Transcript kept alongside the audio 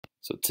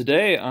So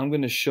today I'm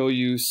going to show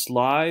you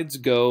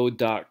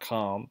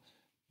slidesgo.com.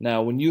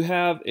 Now, when you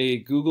have a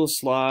Google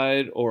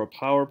slide or a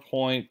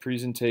PowerPoint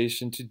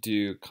presentation to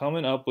do,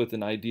 coming up with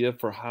an idea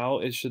for how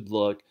it should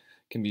look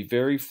can be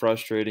very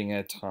frustrating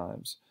at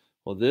times.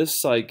 Well, this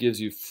site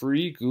gives you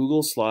free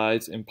Google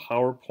Slides and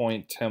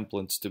PowerPoint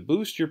templates to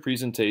boost your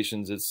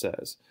presentations, it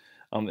says.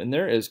 And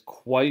there is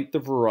quite the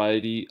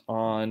variety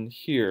on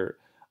here.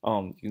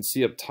 You can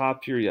see up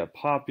top here you have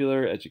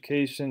popular,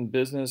 education,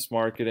 business,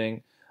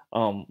 marketing.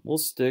 We'll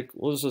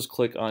just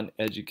click on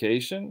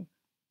education,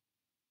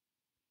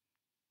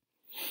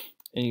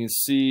 and you can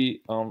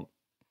see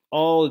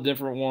all the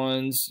different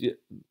ones,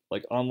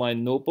 like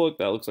online notebook.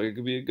 That looks like it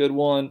could be a good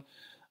one.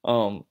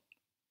 All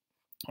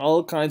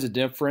kinds of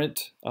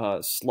different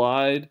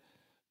slide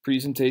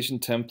presentation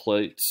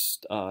templates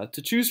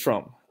to choose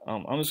from.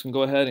 I'm just gonna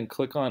go ahead and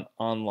click on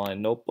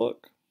online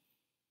notebook,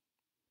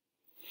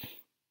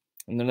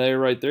 and then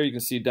right there you can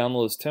see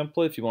download this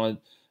template if you want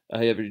to.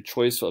 You have your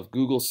choice of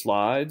Google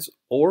Slides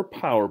or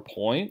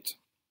PowerPoint.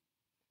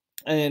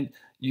 And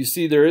you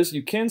see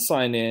you can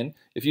sign in.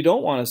 If you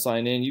don't want to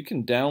sign in, you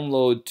can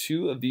download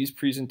 2 of these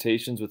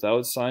presentations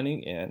without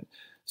signing in.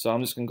 So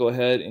I'm just going to go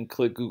ahead and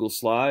click Google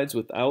Slides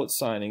without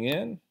signing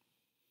in.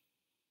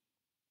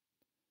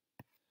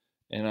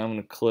 And I'm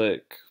going to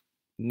click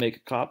make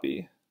a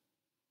copy.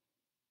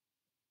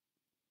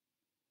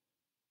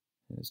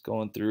 It's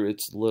going through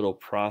its little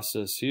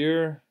process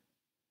here.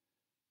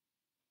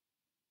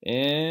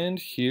 And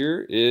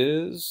here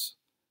is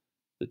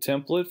the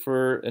template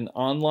for an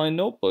online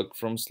notebook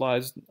from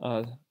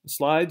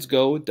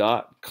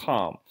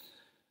slidesgo.com.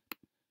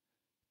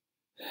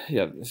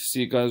 Yeah,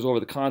 see it goes over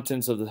the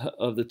contents of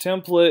the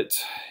template,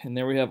 and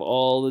there we have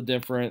all the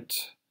different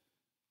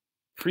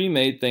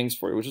pre-made things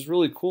for you, which is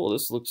really cool.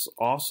 This looks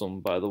awesome,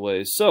 by the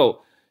way.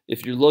 So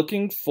if you're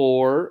looking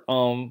for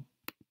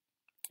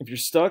if you're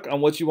stuck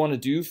on what you want to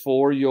do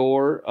for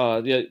your,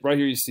 right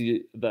here you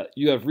see that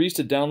you have reached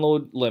a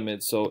download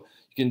limit. So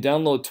you can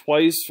download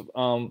twice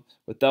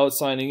without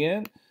signing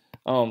in.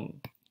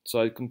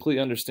 So I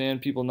completely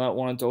understand people not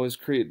wanting to always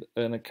create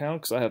an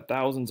account because I have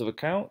thousands of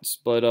accounts.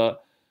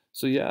 But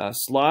so yeah,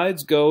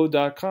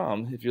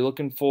 slidesgo.com. If you're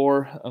looking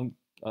for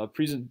a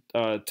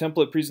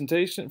template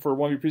presentation for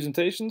one of your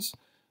presentations,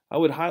 I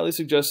would highly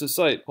suggest this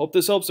site. Hope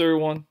this helps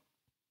everyone.